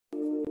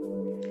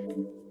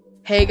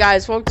Hey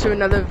guys, welcome to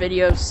another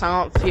video of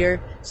Silent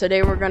Fear.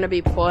 Today we're going to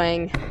be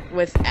playing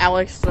with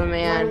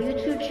Alextheman. My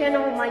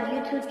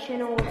YouTube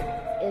channel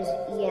is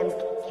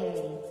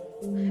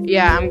EMK.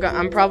 Yeah,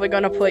 I'm probably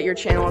going to put your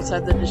channel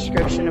inside the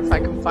description if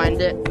I can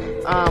find it.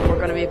 We're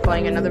going to be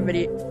playing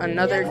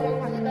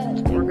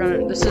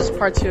this is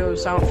part 2 of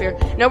Silent Fear.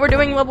 No, we're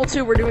doing level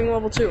 2. We're doing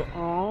level 2.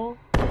 Oh.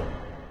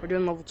 We're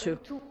doing level 2.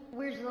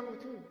 Where's level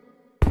 2?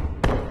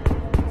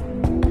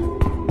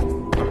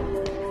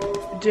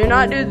 Do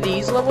not do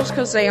these levels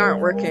because they aren't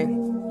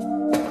working.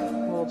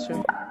 Level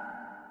 2.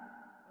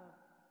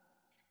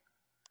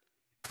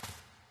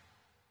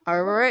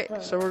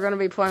 Alright, so we're gonna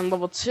be playing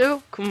level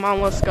 2. Come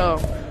on, let's go.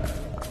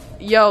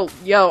 Yo,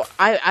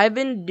 I've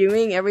been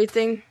doing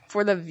everything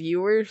for the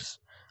viewers,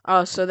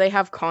 so they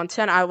have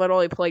content. I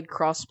literally played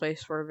crossplace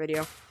for a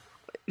video.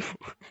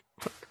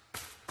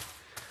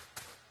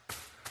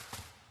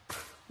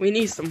 We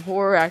need some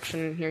horror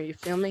action in here, you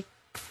feel me?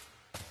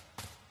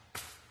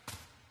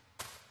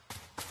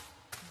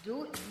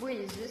 Wait,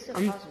 is this a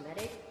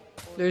cosmetic?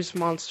 There's a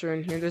monster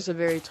in here. There's a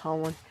very tall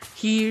one.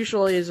 He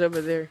usually is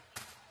over there.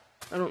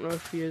 I don't know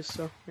if he is,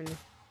 so I know.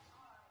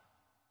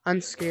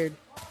 I'm scared.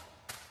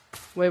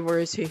 Wait, where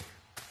is he?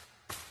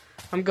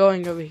 I'm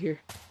going over here.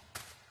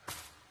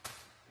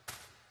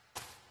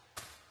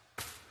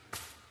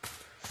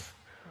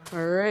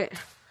 Alright.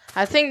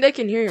 I think they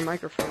can hear your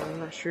microphone. I'm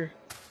not sure.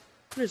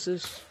 What is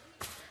this?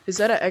 Is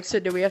that an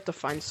exit? Do we have to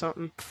find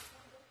something?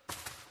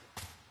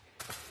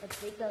 I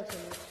think that's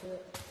an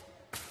exit.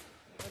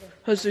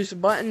 Because there's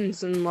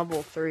buttons in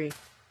level 3.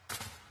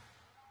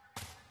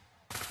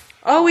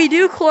 Oh, we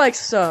do collect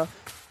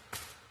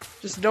stuff.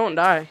 Just don't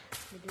die.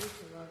 We do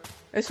collect.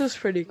 This is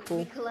pretty cool.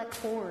 We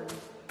collect corn.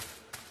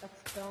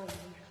 That's dumb.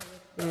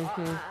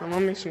 I'm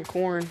gonna make some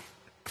corn.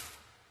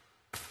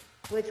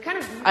 Well, it's kind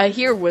of. I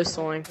hear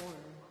whistling.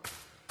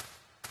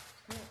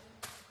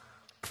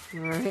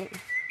 Alright.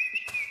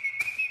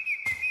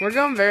 We're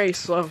going very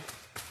slow.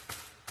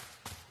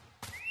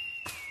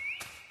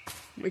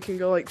 We can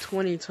go like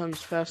 20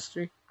 times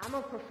faster. I'm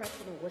a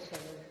professional whistler.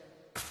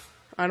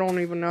 I don't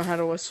even know how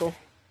to whistle.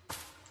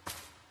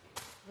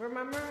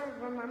 Remember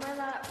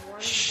that one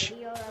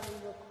video that we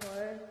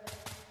recorded?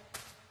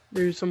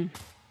 There's some.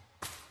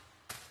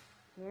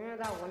 Remember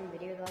that one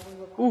video that we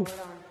recorded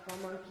on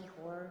Fun Monkey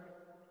Horror?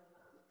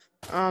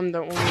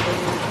 That one.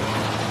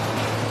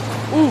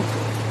 Ooh!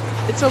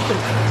 It's open.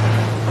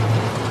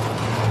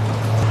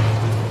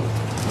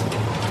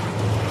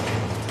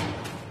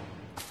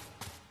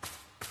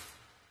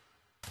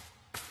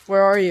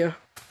 Where are you?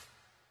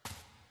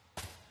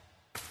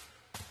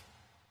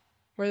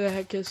 Where the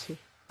heck is he?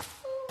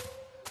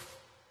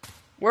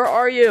 Where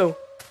are you?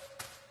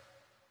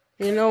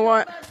 You know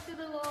what?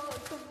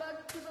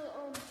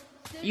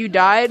 You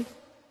died?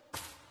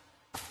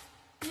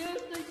 Yes,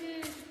 I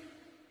did.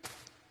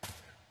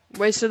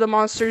 Wait, so the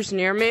monster's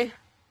near me?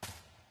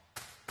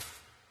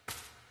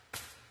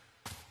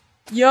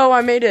 Yo,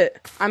 I made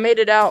it. I made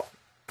it out.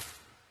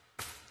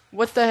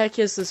 What the heck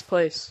is this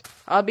place?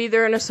 I'll be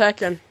there in a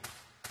second.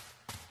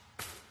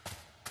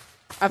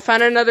 I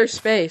found another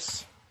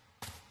space.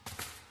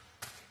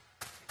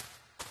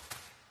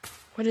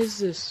 What is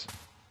this?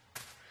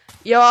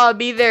 Yo, I'll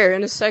be there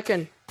in a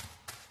second.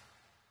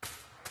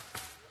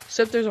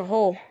 Except there's a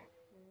hole.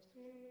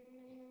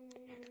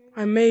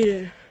 I made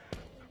it.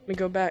 Let me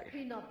go back.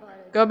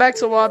 Go back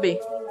to lobby.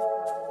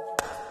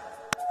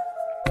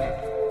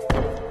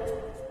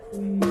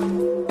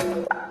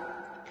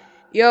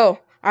 Yo,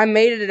 I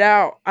made it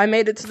out. I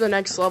made it to the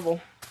next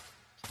level.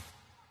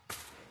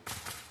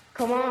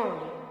 Come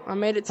on. I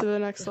made it to the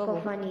next level.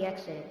 Go find the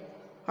exit.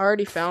 I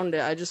already found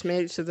it. I just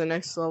made it to the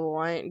next level.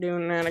 I ain't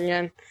doing that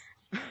again.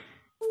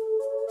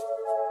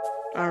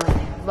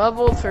 Alright.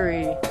 Level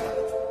 3.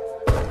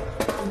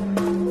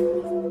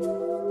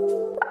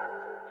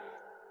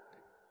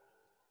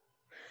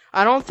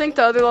 I don't think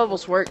the other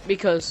levels work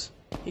because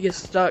you get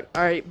stuck.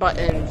 Alright,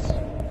 buttons.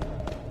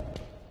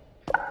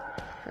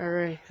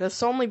 Alright. That's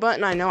the only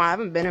button I know. I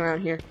haven't been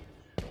around here.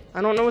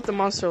 I don't know what the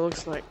monster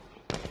looks like.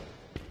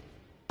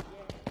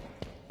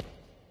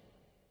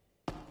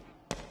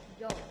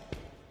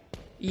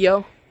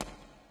 Yo,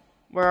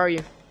 where are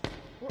you?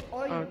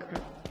 Where are you? Oh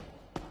crap!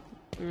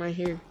 I'm right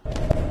here.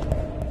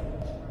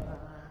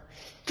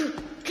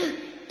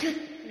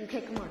 Okay,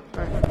 come on.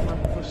 Alright, come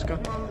on, let's go.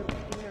 Come on, little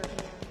finger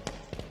hands.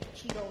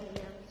 Cheeto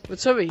hands.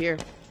 What's over here?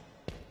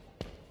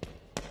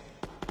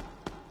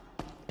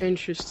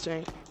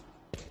 Interesting.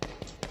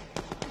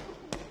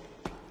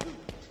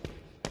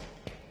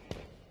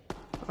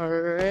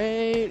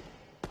 Alright.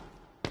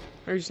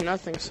 There's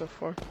nothing so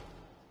far.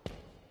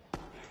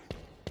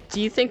 Do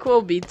you think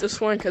we'll beat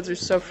this one because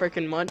there's so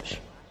freaking much?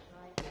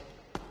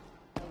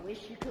 I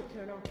wish you could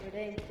turn off your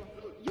day.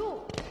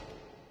 Yo,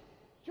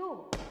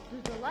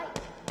 there's a light.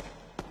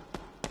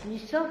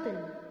 Need something.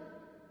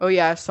 Oh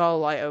yeah, I saw a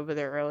light over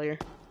there earlier.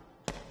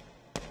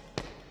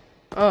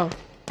 Oh,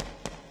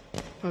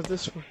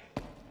 this one.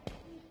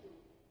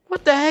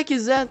 What the heck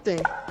is that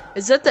thing?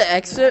 Is that the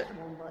exit?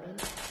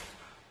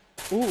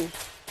 Ooh.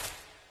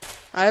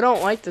 I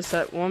don't like this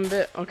at one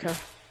bit. Okay.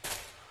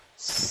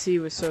 Let's see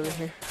what's over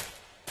here.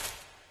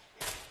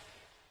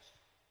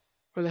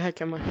 Where the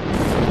heck am I?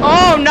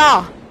 Oh,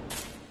 no!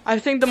 I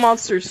think the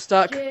monster's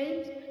stuck.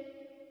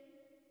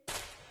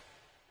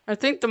 I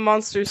think the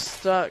monster's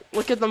stuck.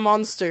 Look at the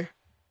monster.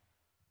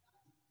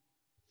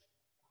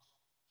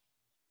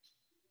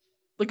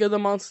 Look at the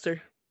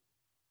monster.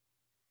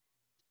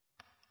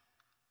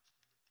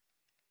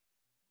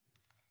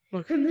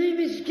 Look. Her name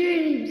is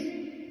James.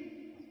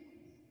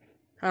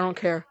 I don't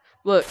care.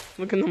 Look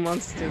at the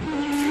monster.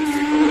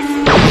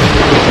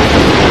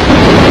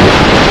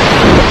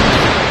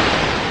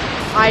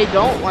 I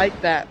don't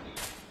like that.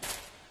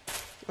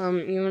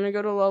 You wanna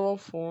go to level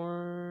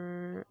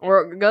 4?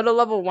 Or go to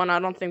level 1, I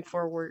don't think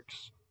 4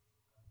 works.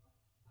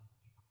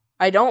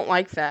 I don't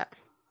like that.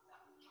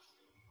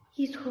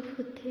 He's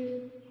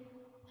 12'2".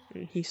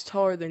 And he's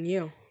taller than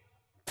you.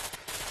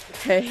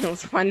 Okay,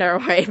 let's find our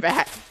way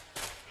back.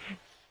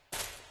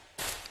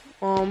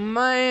 Oh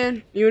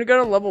man. You wanna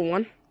go to level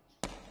 1?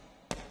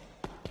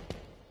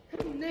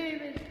 Her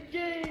name is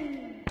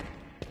James.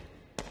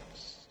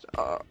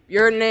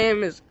 Your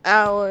name is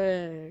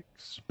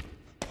Alex.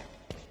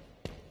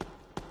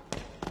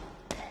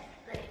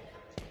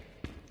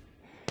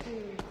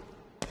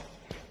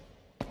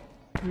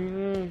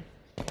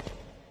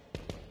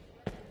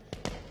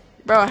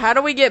 Bro, how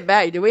do we get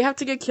back? Do we have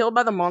to get killed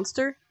by the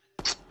monster?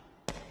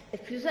 I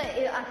feel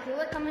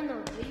like I'm in a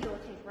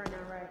videotape right now,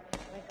 right?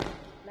 I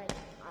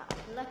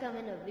feel like I'm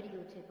in a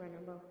videotape right now,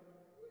 bro.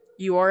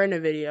 You are in a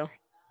video.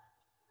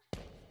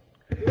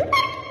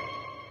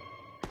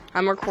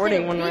 I'm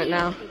recording one right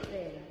now.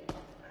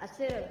 I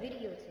said a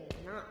videotape,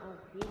 not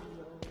a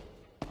video.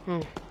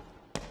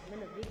 I'm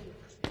in a video.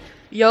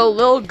 Yo,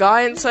 little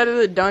guy inside of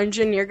the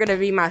dungeon, you're gonna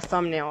be my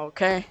thumbnail,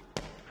 okay?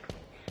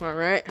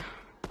 Alright.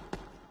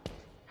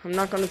 I'm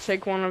not gonna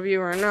take one of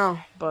you right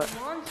now, but... The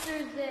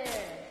monster's there.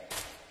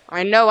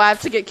 I know, I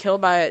have to get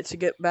killed by it to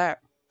get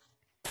back.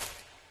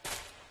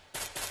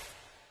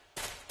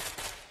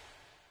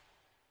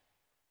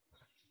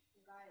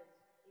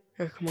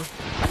 Here, come on.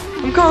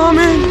 I'm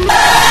coming!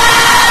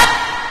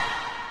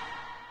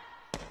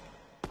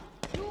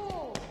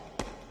 No.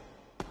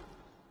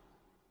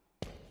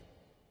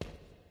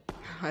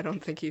 I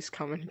don't think he's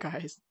coming,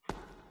 guys.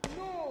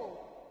 No.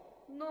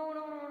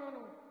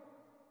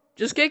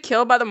 Just get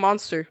killed by the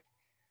monster.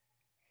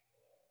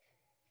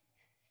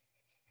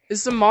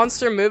 Is the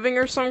monster moving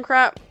or some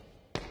crap?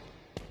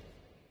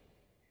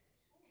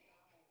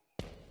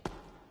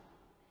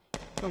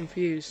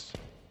 Confused.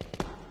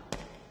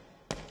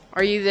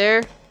 Are you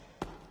there?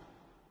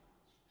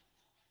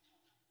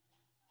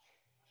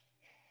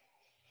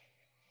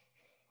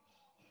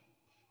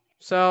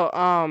 So,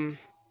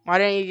 why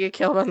didn't you get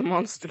killed by the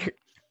monster?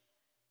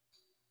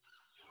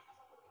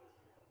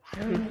 I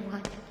don't know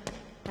why.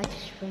 I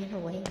just ran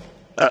away.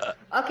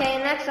 Okay,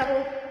 next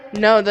level.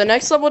 No, the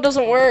next level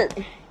doesn't work.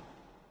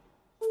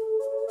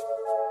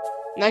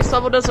 Next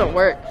level doesn't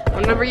work.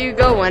 Whenever you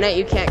go in it,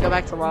 you can't go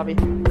back to lobby.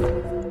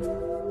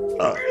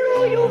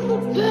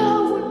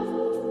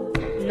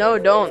 No,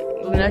 don't.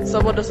 The next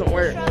level doesn't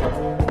work.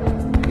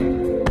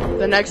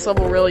 The next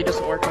level really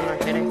doesn't work, I'm not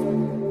kidding.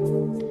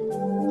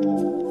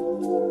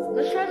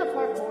 Let's try the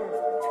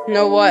parkour. You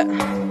know what?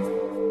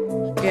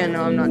 Yeah,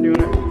 no, I'm not doing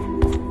it.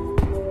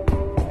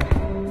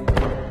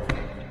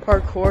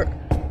 Parkour.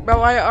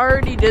 Bro, I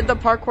already did the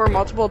parkour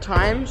multiple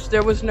times.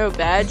 There was no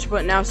badge,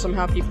 but now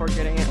somehow people are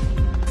getting it.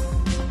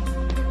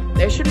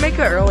 They should make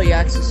an early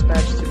access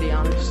badge, to be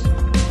honest.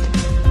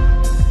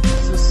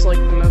 This is like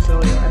the most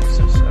early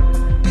access ever.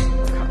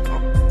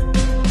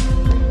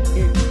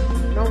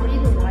 Nobody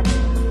even watches.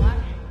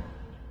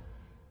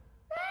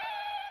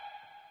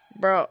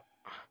 Bro.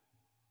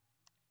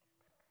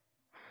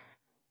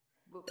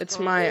 It's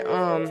my,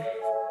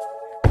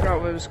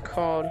 forgot what it was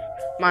called.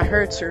 My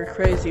hertz are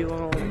crazy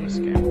low in this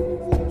game.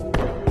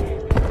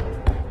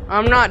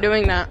 I'm not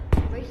doing that.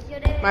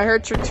 My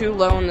hertz are too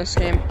low in this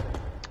game.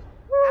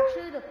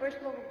 Actually, the first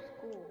level is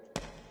cool.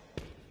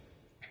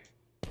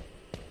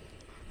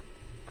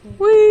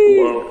 Whee!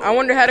 Hello. I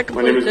wonder how to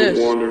My name complete is this.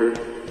 The Wanderer.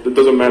 It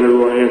doesn't matter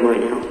who I am right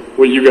now.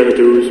 What you gotta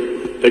do is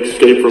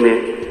escape from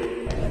here.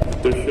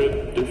 There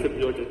should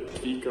be like a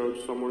key code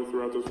somewhere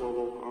throughout this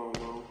level. I don't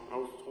know. I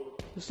was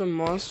told. Is the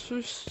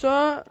monster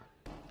stuck?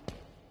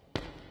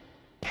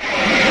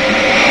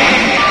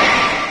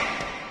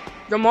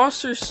 The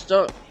monster's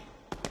stuck.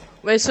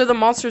 Wait, so the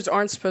monsters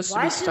aren't supposed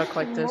to be stuck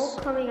like this?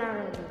 Smoke coming out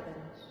of the vents?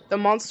 The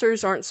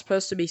monsters aren't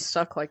supposed to be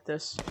stuck like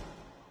this.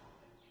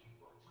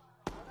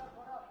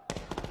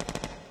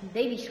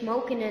 They be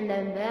smoking in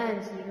them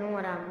vents, you know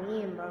what I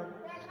mean, bro.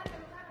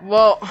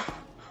 Well,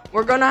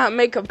 we're gonna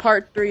make a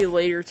part 3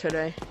 later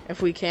today,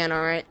 if we can,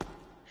 alright?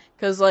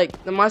 Because,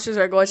 like, the monsters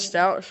are glitched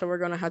out, so we're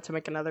gonna have to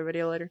make another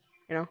video later,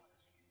 you know?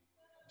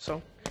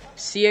 So,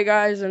 see you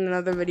guys in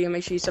another video.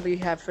 Make sure you sub if you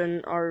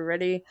haven't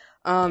already.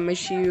 Make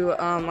sure you,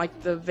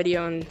 like the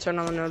video and turn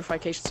on the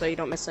notifications so you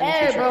don't miss any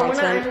future bro,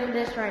 content. we're not doing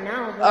this right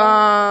now, bro.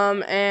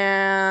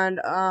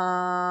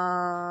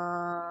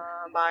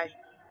 Bye.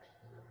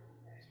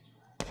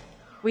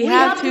 We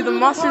have to. The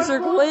monsters are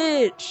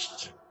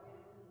glitched.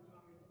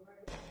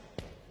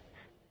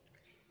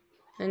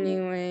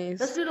 Anyways.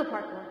 Let's do the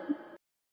parkour.